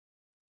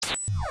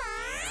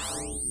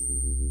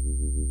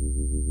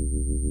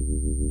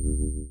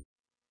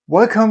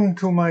Welcome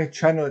to my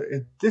channel.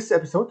 In this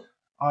episode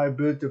I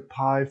built the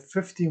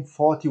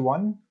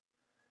PI1541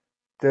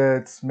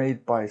 that's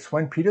made by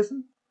Sven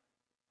Petersen.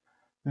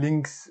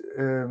 Links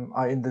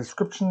are in the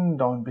description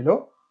down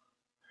below.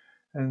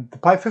 And the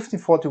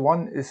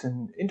PI1541 is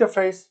an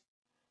interface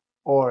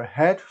or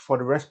head for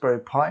the Raspberry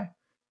Pi.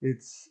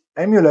 It's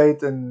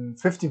emulate an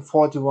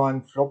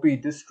 1541 floppy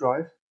disk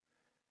drive.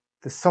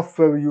 The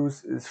software we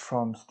use is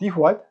from Steve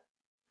White.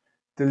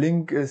 The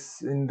link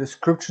is in the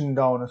description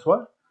down as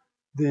well.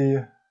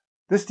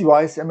 This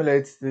device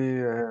emulates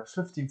the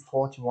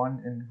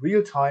 1541 in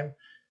real time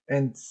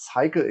and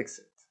cycle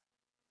exit,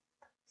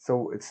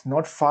 so it's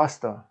not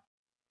faster.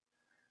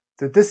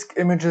 The disk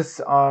images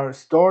are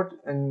stored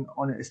on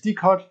an SD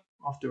card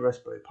of the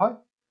Raspberry Pi,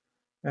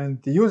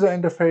 and the user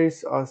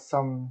interface are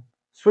some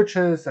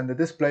switches and the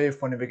display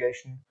for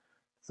navigation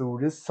through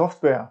this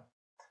software.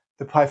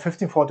 The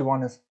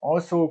Pi1541 is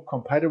also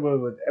compatible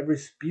with every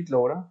speed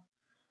loader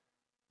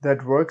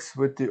that works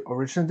with the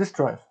original disk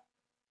drive.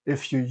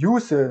 If you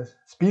use a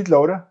speed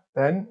loader,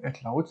 then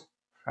it loads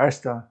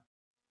faster.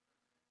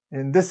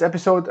 In this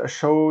episode I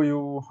show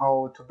you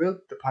how to build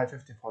the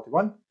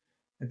Pi1541,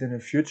 and in a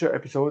future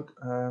episode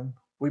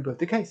we build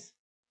the case.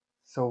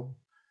 So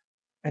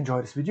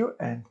enjoy this video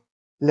and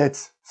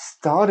let's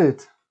start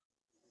it.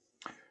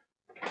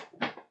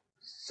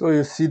 So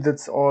you see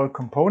that's all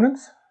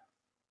components.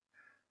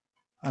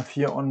 I have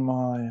here on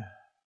my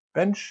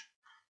bench,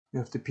 we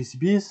have the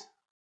PCBs.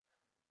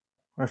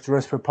 I have the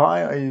Raspberry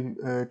Pi.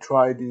 I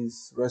tried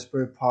this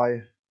Raspberry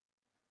Pi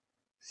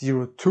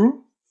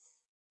 02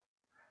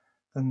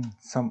 and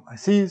some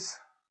ICs,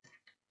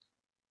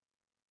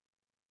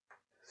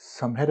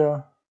 some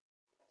header,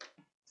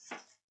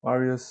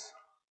 various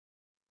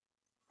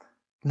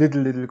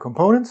little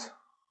components,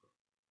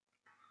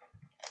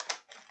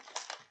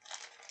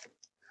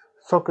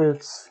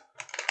 sockets,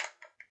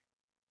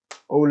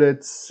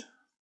 OLEDs,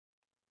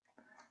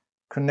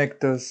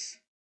 connectors,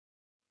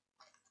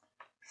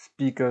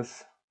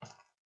 speakers,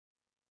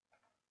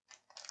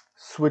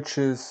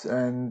 switches,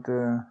 and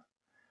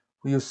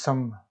we use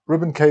some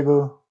ribbon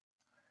cable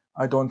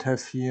I don't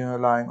have here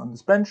lying on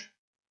this bench.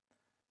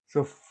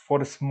 So for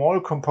the small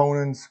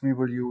components we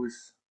will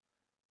use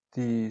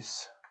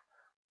this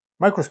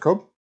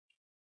microscope.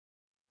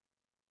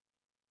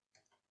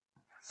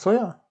 So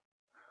yeah,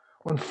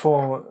 and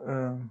for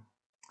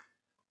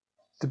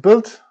the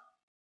build,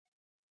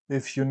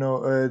 if you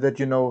know that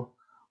you know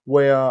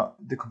where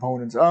the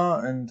components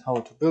are and how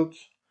to build,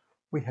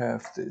 we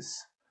have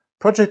this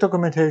project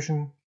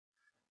documentation.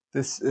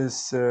 This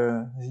is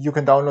you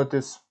can download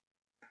this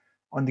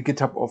on the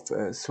Github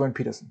of Sven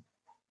Petersen.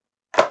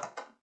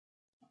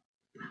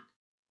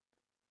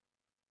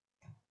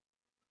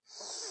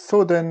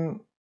 So then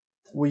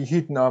we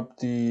heaten up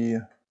the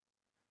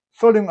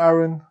soldering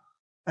iron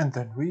and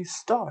then we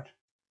start.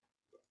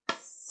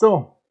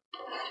 So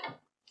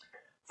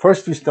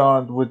first we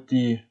start with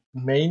the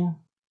main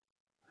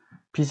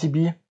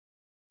PCB,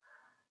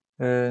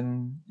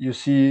 and you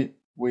see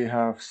we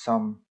have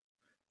some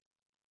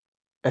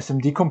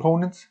SMD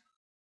components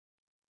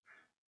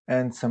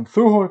and some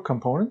through-hole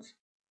components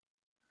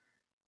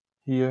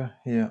here,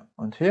 here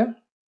and here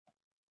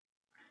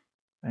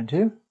and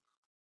here.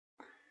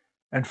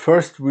 And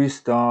first we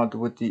start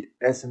with the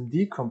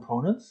SMD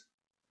components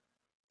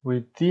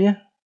with the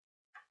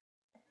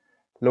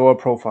lower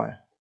profile.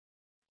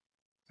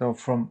 So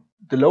from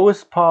the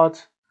lowest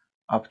part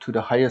up to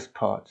the highest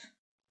part.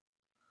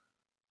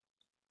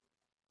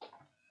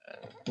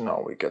 And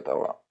now we get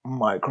our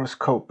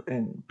microscope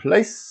in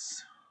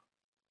place.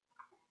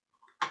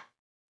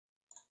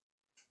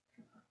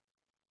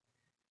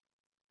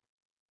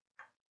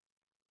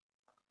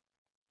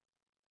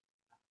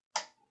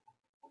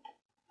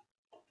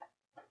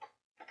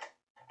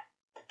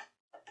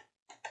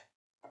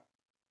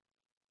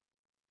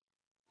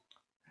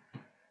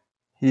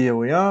 Here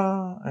we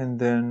are, and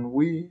then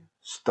we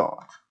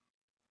start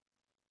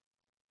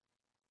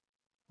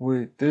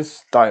with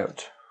this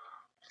diode,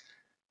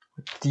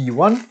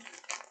 D1.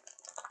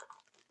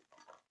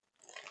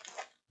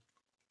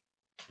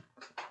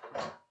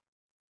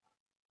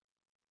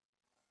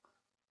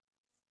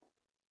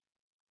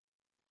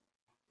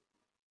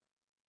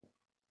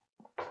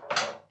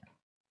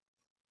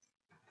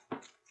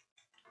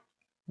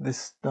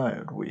 This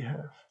diode we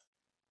have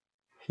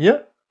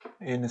here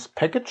in this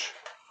package.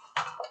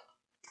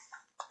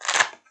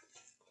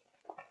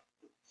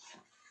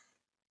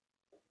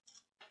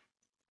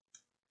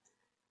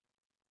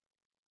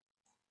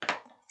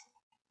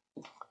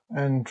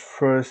 And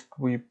first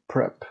we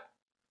prep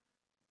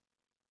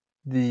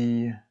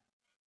the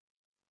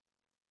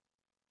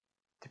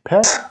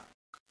pad.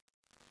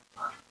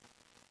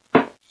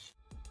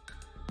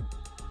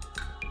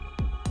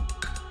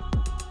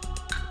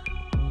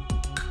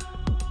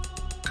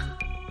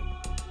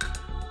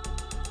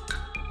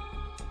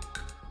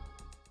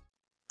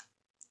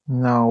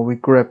 Now we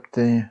grab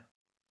the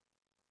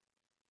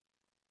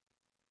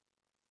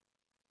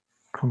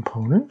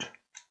component,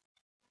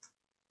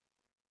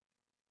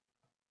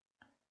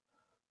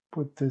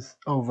 put this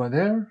over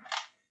there,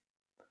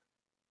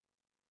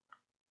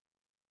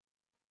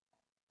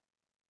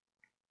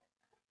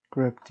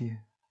 grab the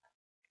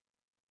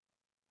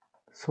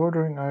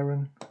soldering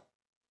iron.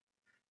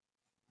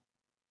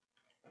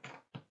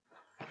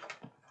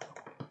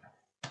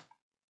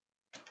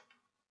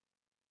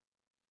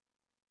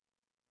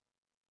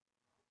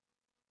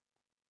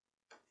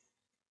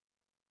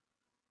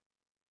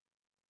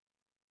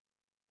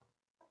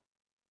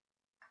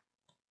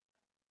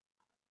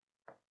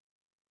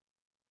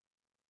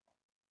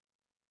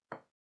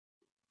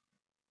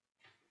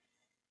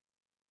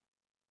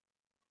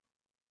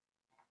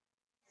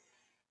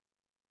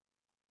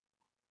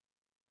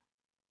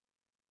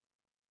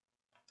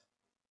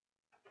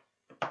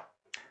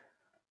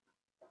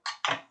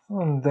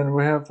 And then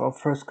we have our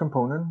first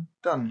component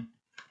done.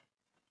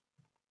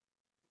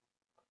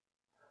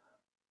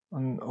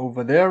 And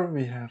over there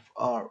we have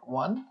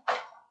R1.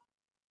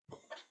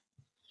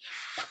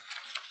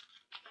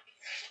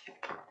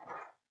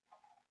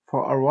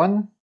 For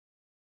R1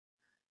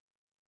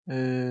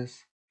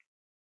 is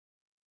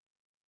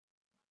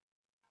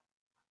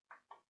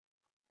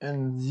a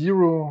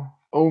 0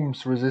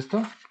 ohms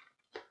resistor,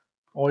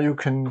 or you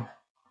can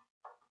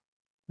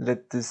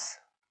let this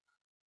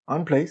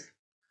unplaced.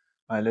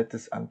 I let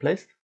this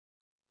unplaced.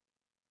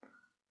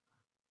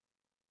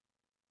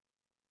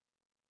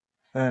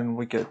 Then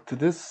we get to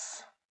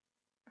this,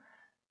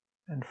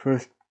 and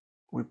first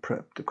we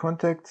prep the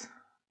contacts,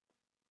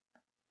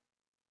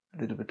 a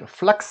little bit of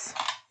flux.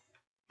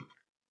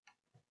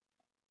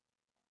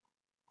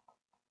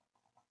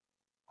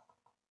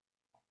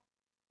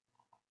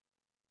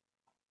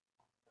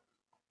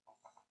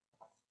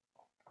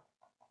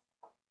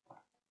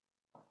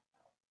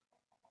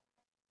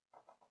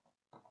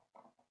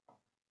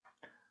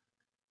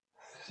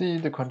 See,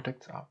 the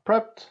contacts are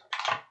prepped.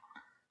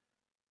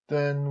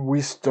 Then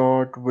we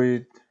start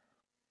with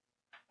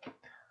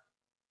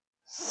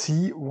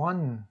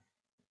C1.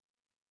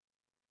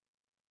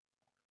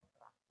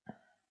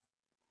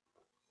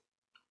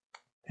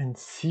 And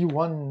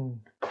C1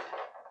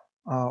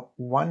 are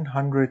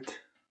 100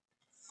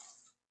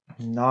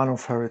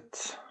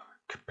 nanofarad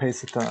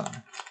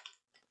capacitor.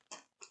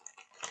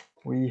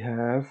 We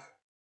have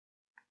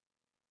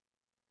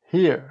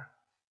here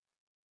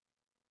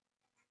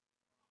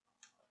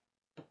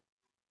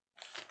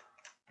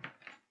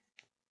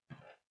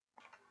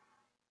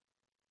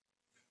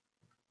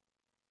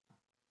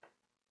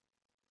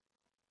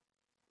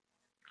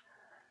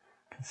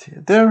you can see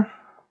it there.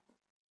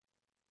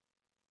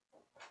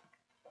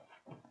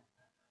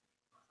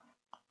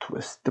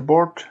 Twist the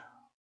board.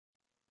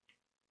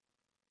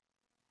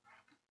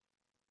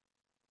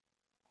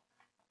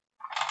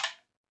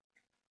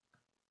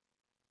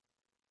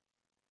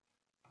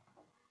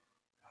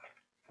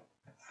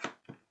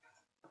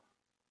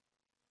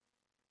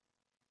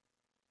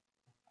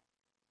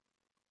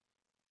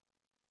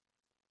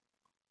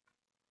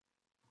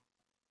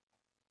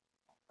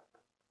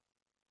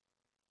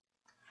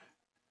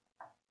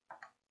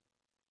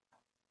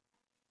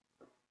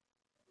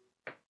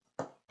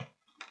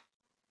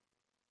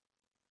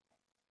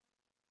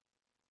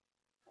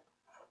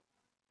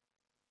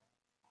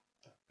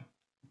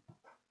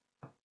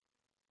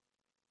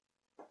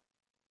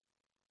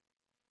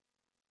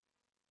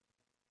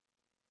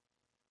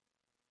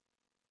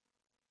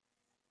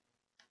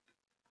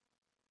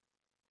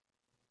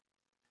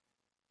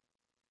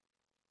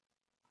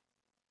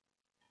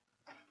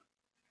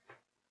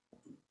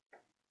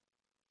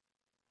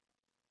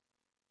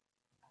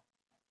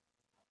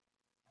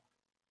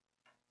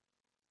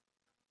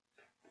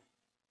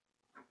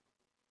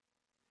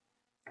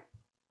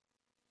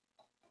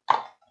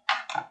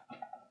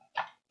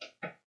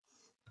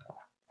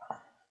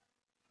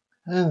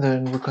 And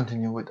then we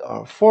continue with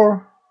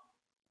R4.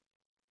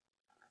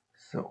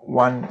 So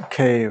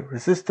 1K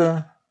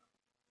resistor.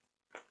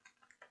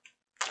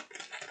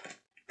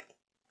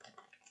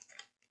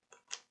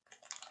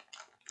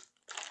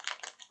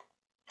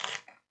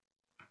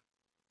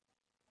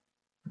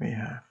 We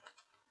have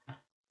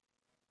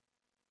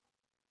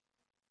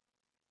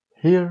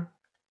here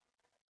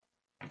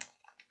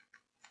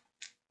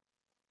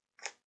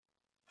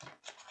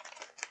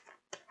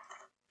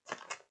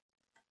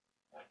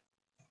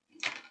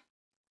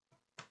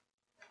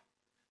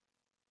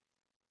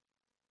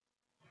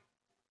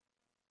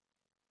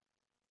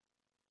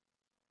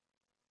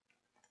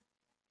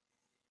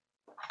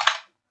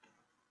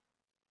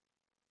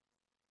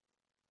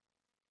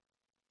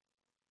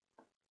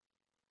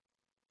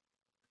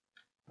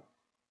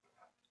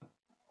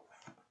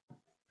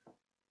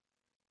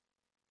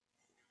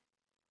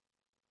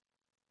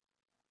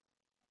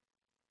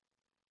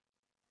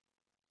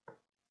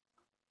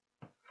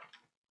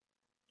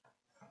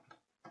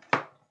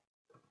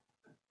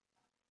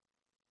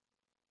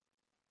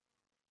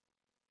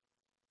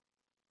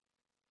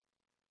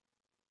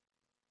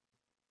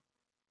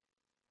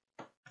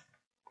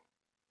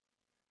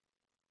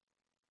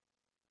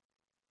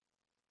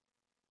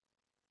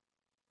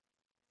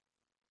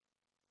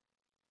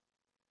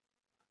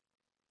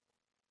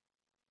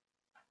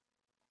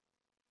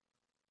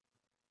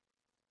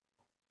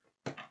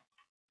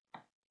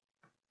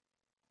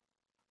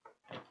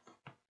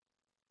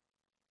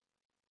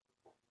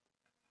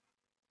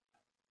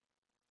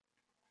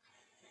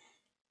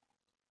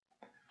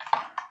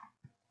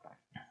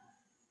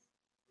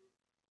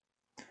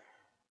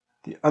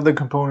The other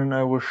component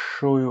I will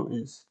show you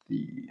is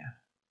the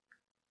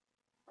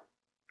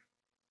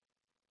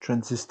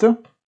transistor.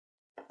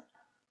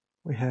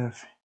 We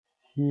have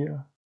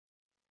here,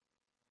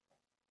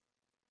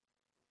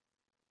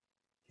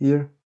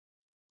 here,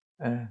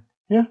 and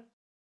here.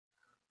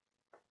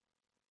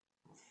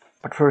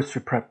 But first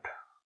we prep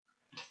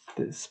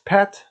this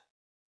pad.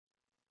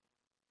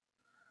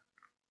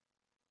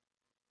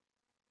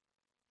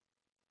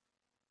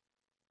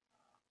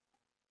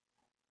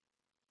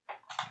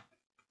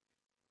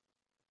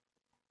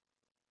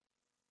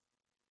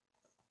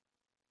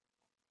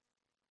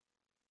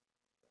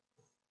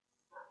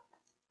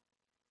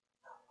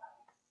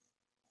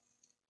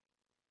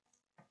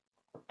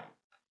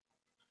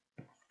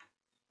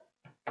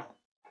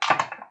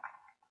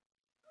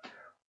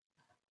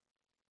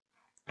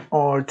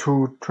 All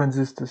two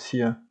transistors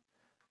here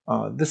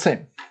are the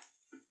same.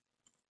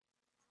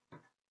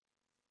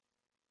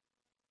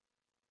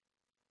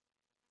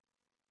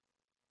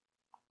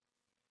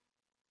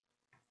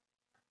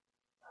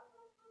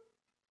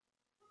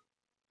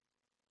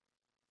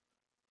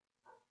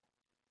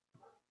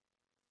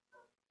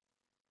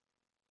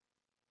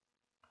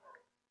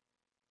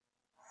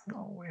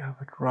 Now we have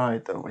it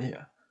right over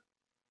here.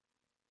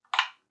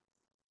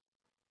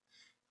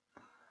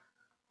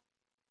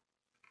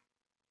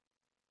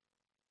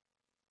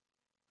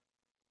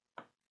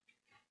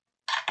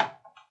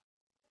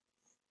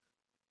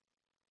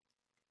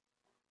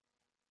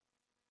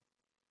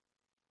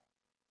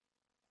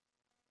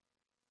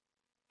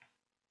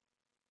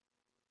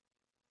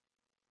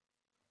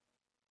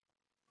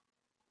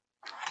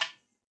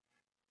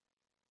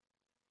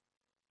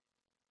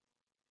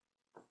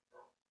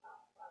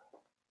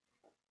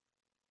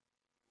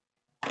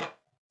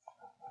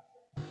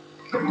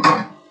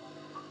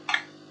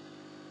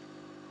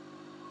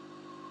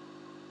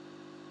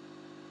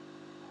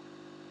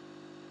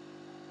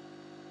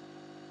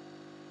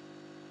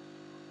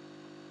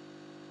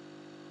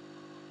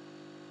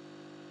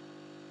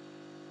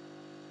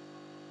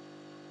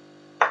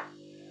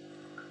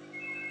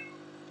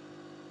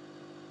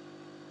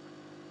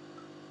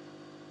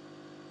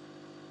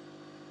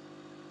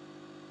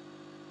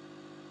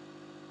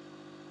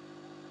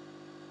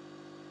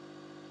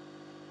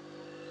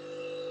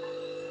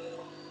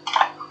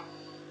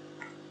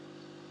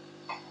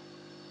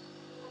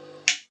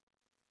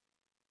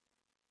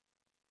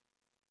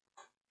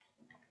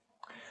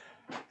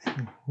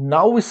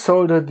 Now we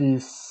solder the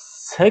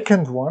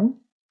second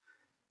one.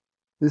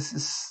 This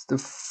is the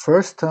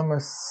first time I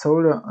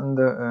solder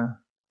under a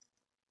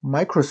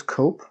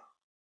microscope.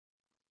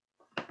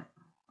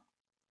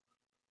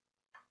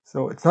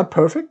 So it's not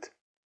perfect.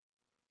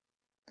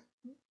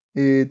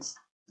 It's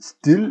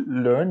still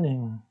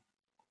learning.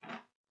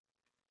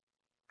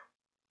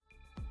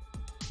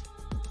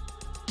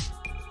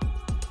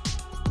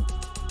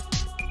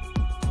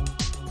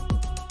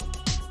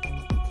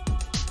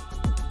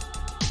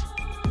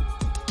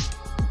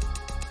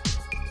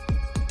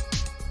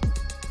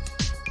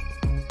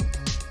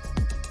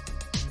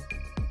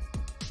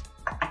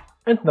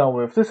 And now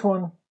we have this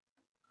one.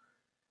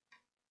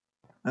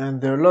 And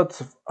there are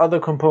lots of other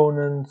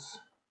components.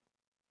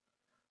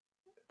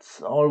 It's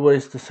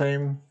always the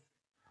same.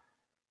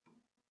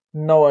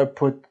 Now I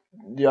put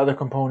the other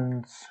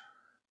components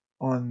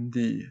on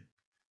the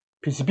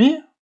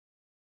PCB.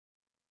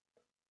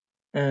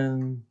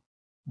 And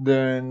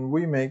then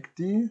we make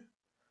the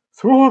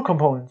through-hole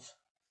components.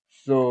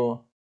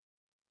 So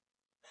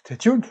stay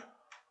tuned.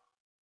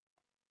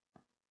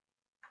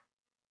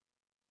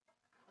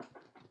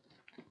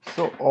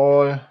 So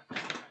all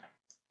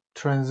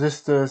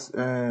transistors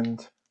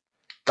and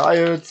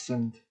diodes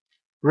and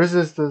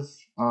resistors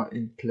are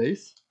in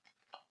place.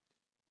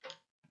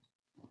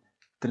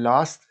 The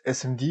last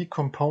SMD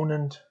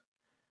component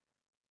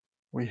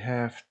we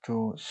have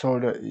to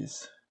solder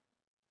is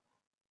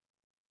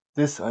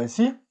this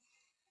IC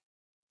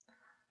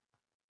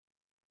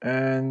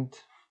and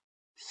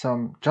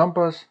some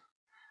jumpers.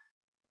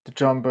 The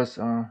jumpers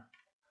are,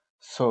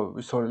 so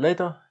we solder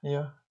later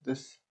here,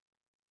 this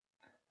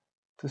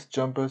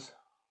jumpers.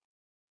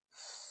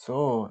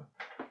 So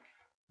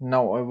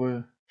now I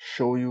will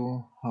show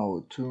you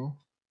how to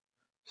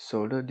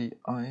solder the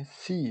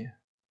IC.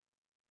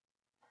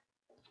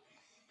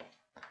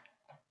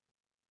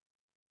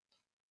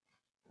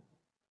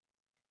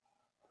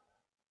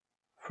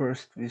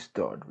 First we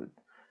start with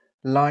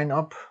line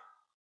up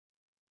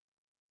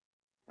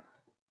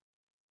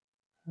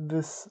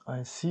this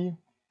IC.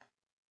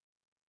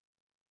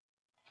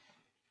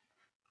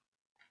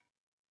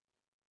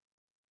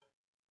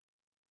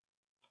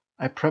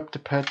 I prepped the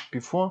pad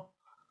before.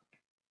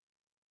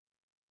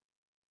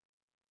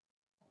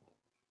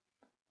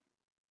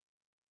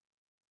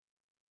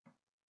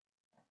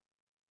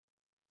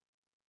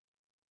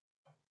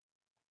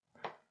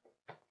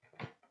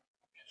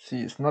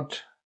 See, it's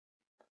not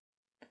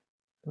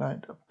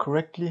lined up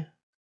correctly.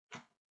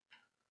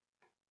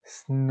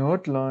 It's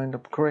not lined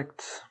up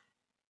correct.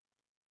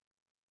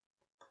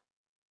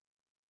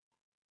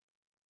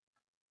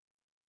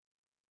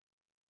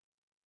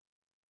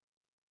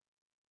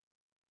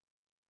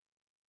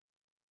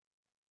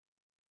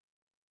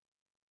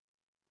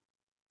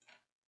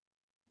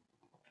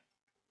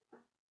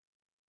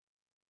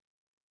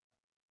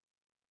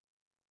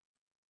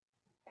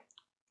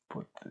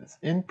 this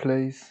in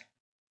place.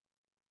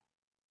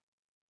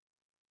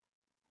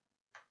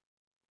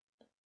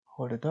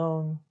 Hold it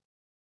down.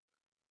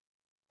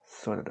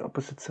 Sort it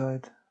opposite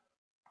side.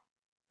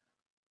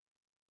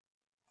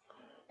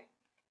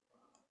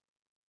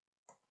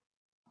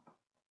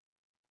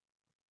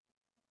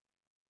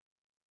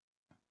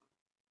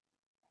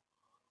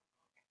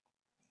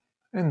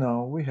 And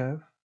now we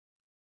have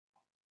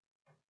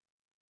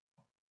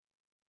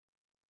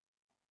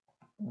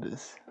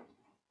this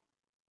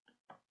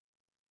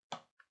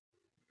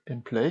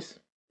in place.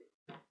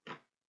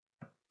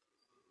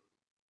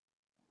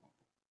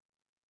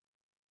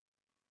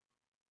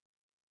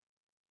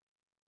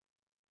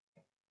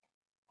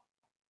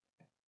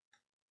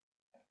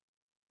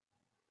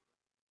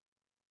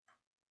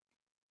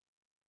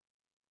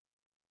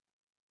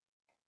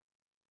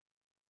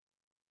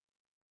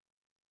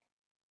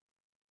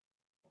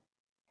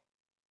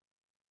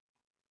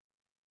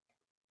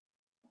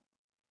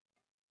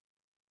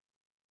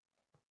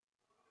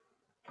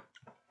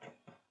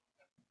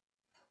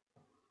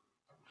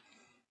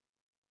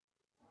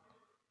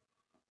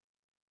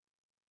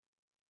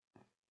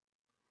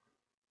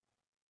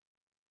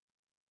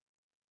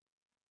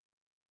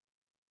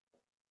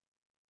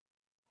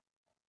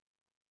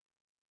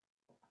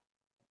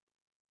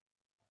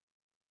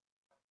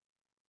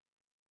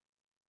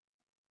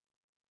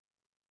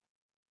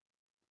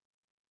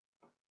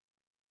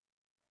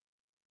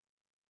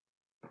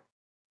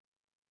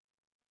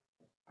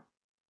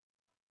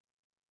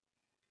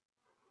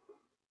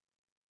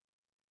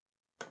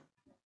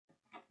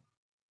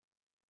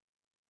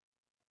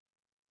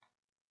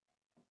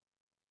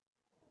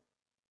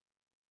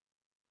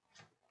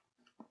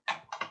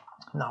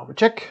 Now we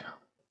check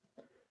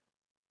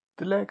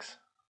the legs.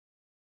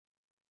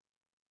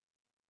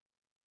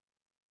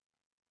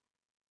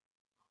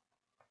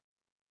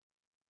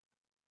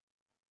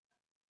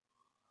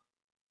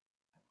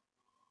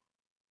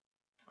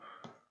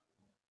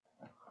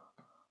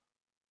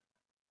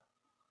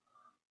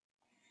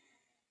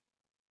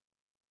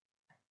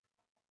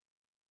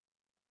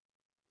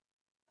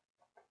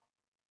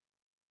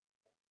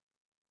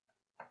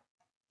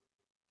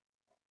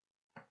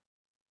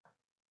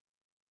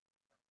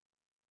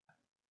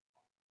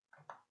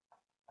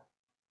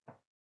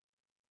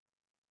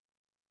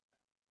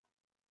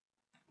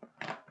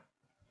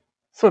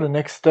 So the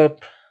next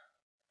step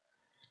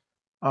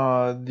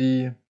are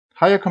the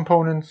higher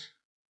components,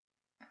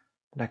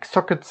 like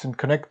sockets and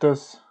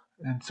connectors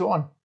and so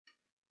on.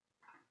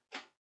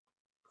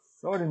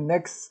 So the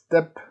next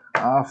step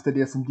after the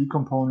SMD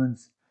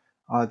components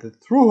are the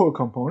through-hole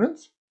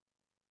components.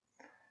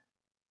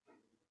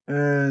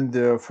 And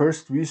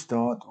first we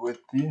start with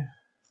the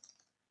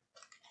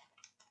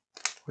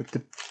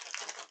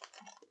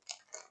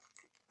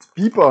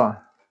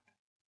beeper.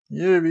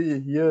 Here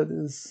it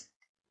is.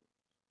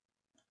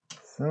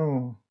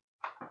 So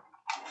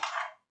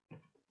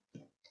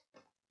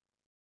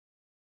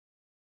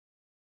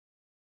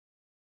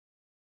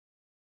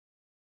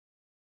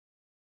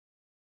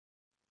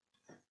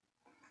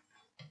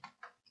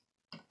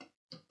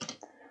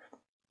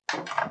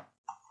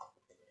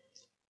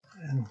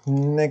and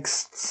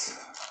next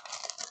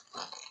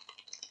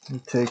we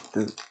take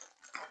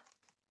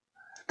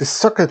the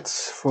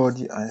sockets for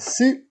the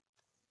IC.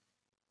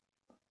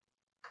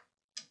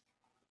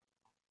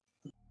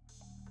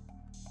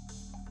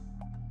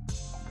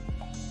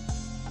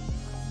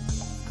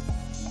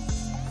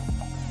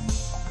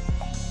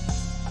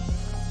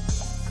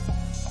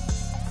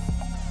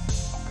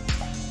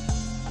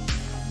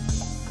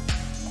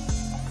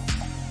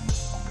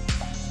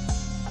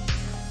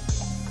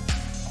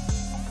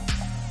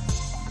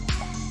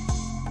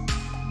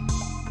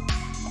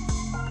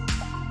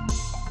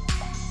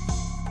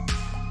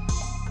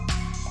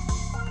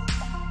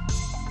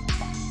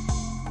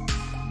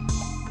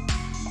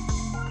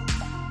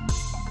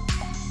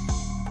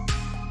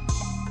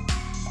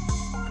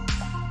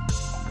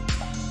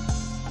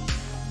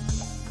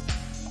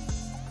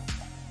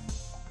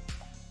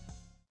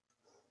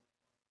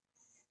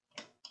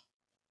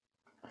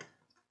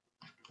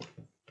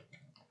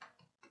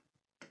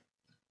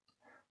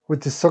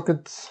 With the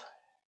sockets,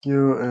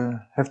 you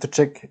have to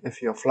check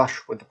if you're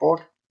flush with the board.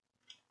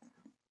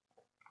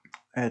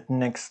 And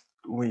next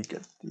we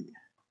get the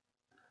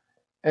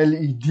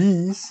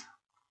LEDs.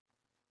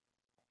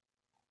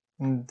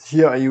 And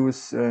here I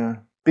use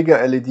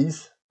bigger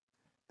LEDs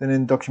than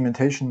in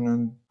documentation,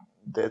 and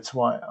that's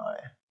why I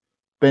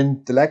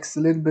bend the legs a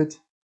little bit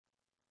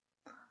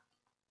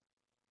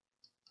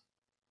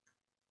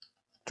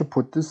to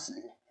put this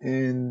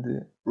in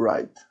the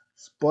right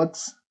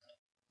spots.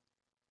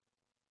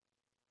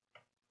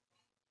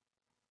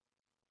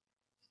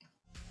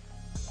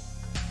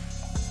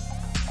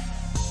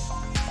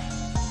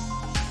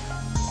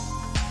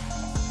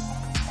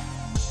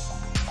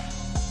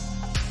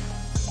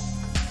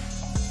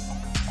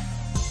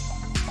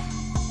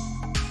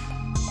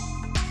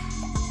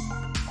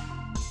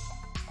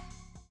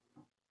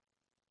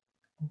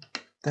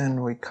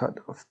 Then we cut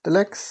off the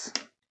legs.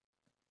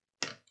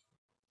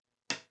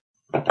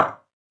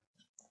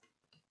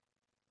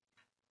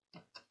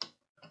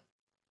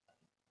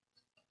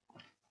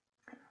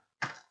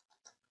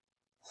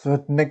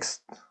 So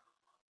next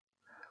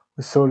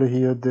we solder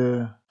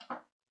here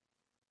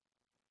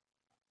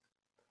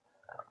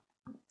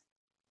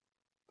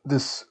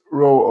this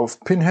row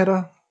of pin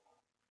header.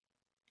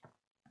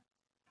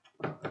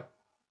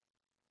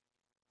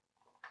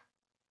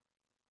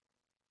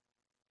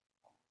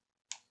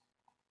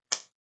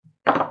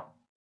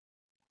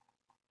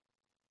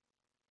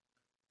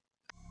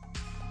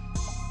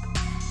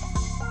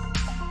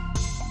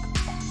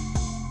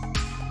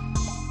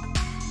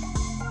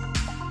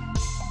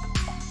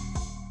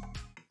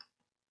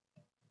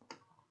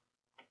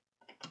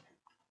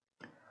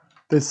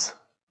 This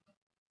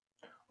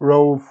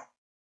row,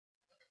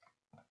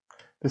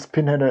 this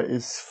pin header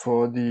is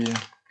for the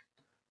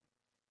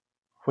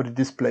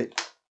display.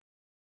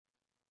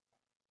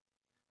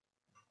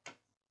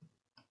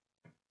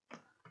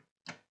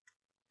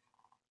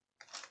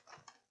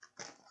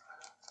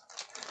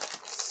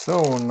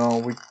 So now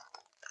we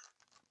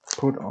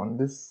put on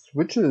these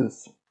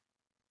switches.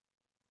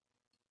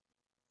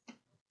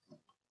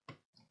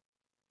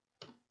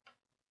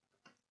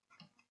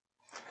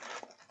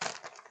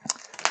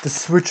 The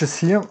switches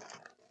here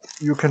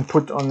you can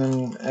put on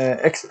an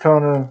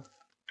external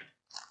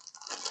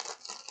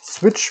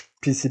switch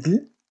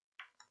PCB,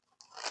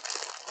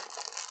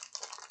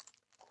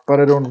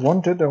 but I don't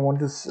want it. I want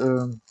this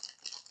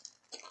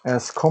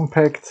as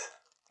compact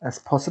as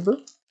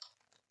possible.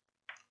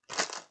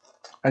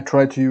 I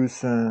try to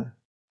use a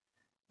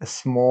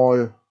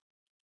small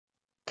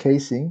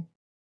casing.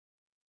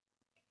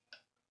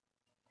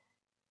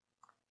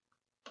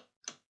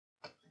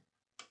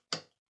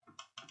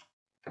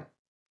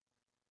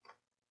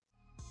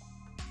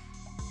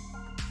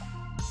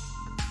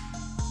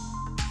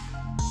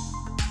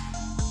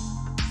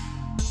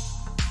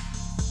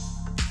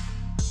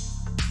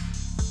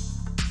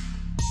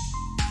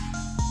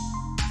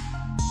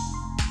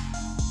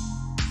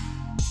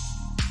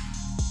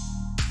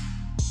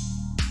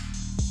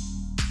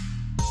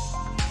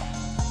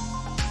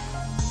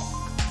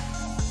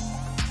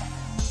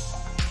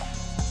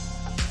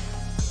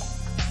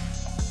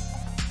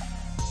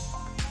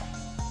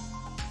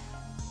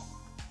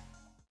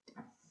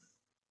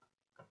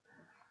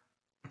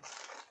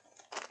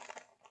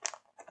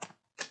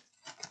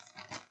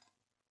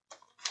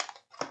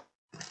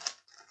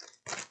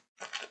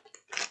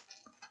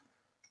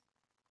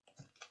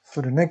 So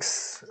the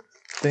next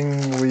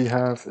thing we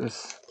have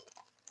is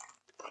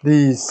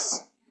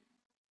these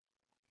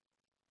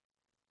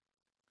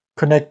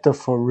connector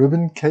for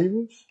ribbon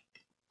cables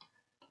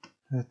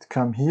that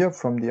come here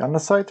from the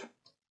underside.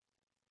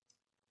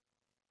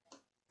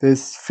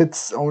 This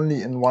fits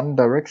only in one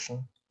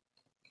direction,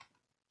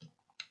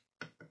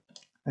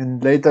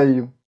 and later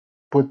you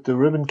put the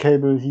ribbon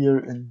cable here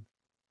in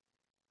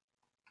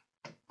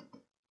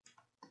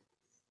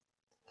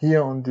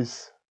here on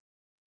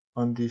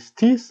these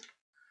teeth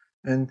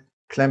and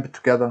clamp it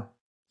together.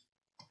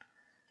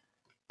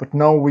 But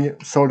now we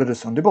solder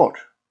this on the board.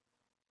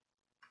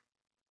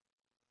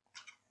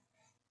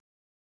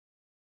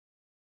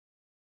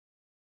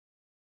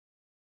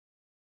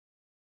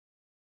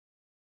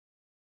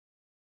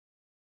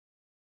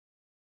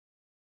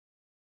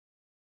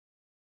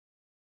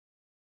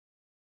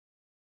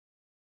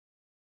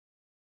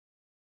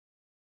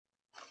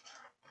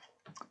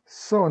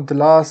 So, and the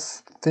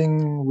last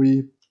thing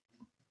we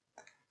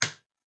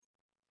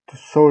to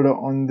solder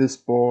on this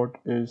board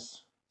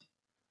is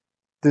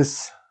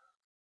this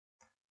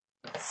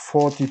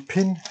 40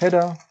 pin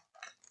header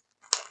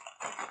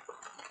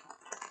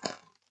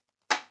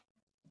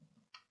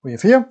we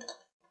have here.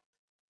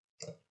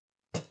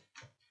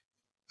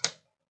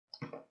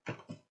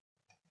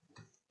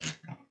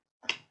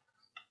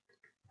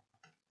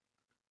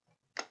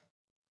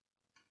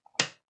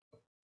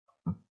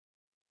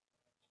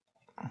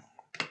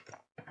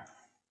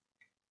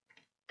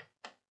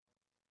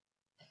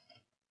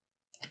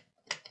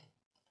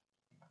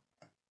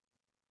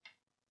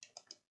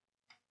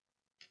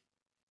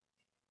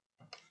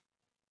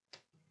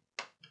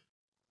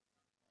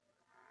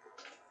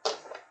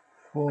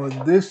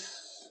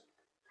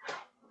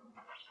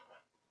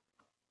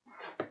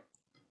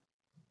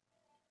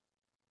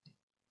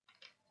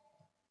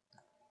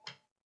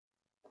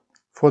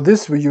 For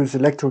this we use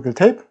electrical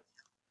tape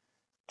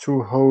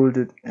to hold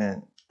it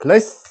in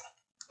place.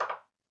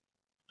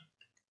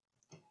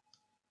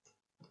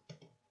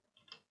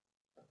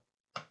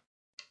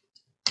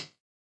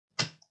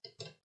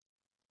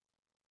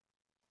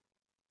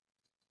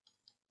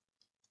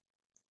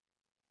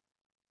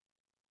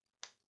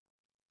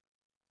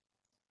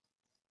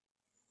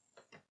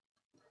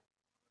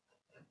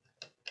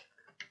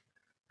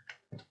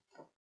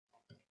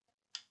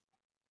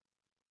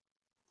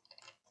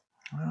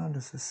 Well,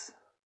 this is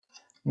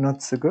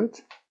not so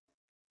good.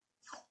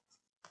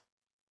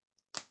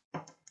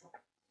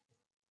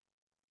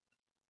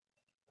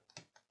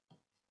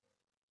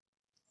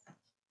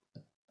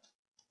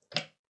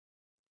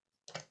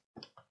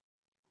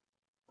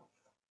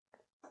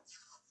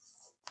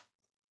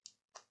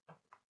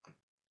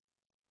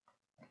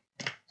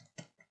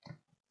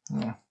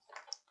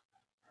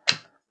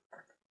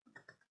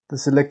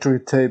 this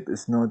electric tape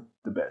is not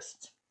the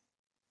best.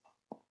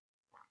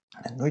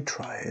 And we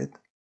try it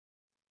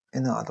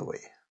in another way.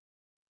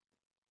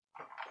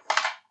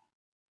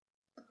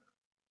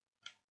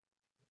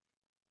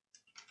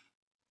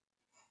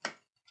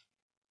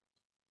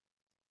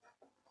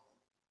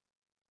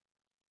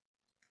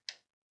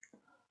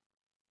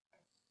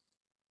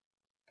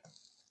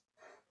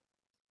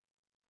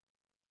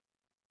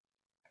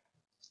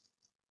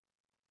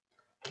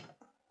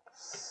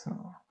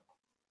 So,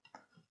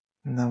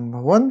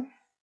 number 1.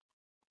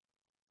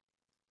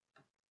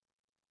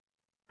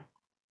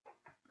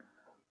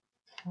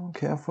 Oh,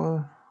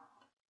 careful.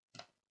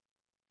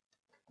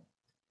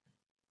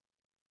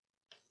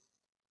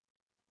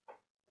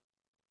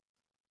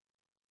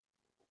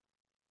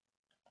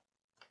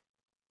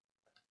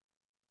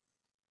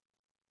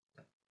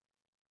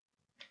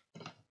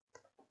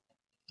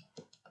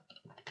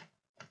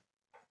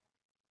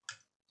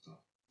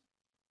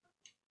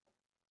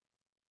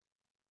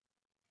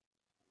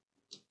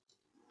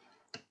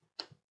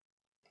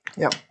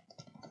 Yeah,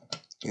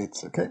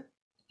 it's okay.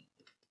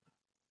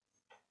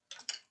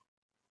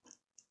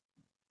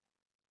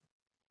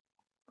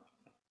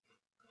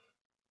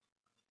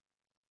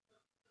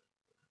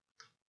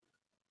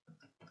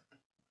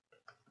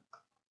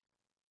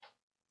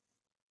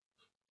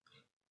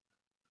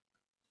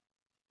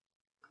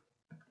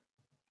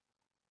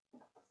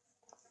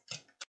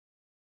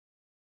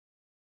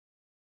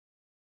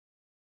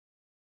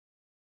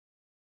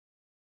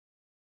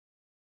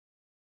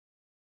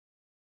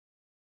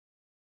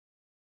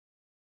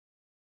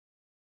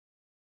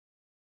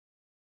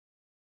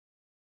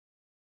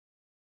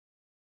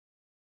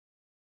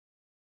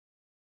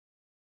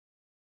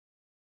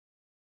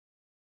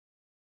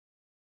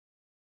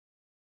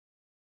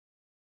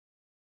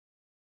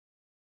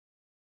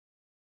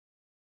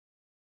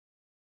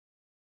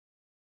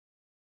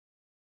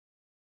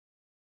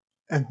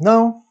 And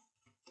now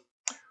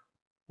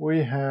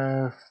we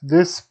have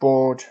this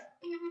board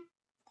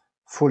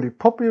fully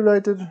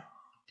populated.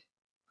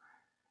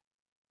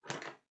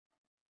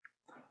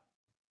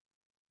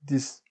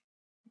 These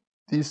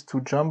 2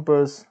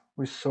 jumpers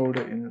we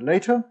solder in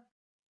later.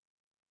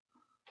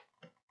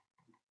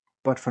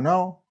 But for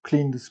now,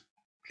 clean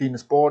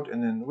this board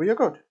and then we are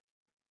good.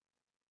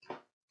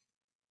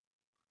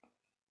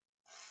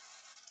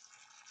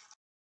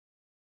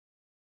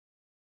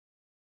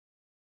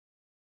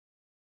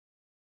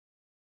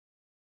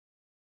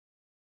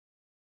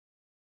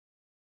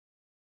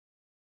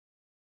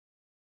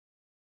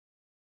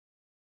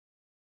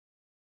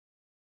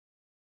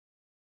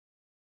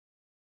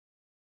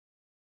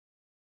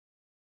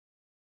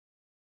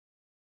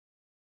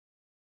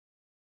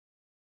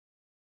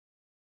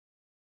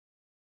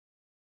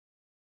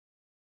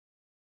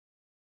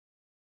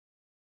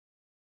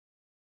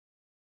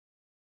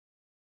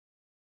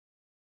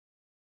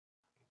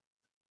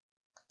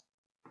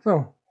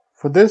 So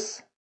for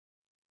this,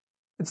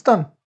 it's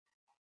done.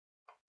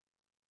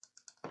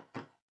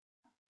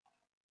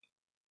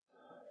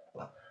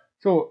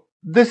 So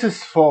this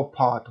is for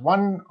part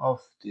 1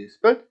 of this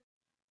build.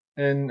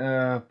 In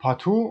part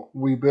 2,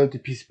 we built the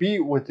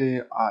PCB with the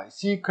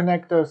IC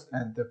connectors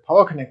and the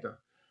power connector.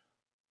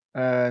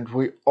 And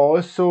we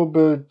also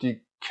built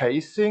the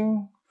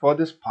casing for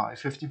this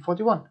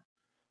PI1541.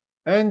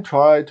 And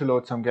tried to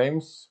load some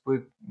games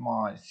with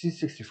my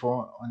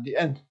C64 on the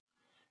end.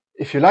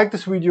 If you like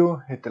this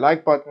video, hit the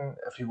like button.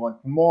 If you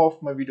want more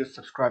of my videos,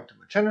 subscribe to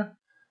my channel.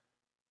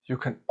 You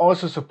can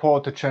also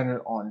support the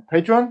channel on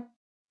Patreon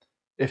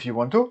if you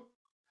want to.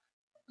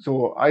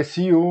 So I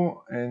see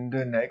you in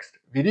the next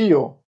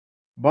video.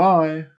 Bye.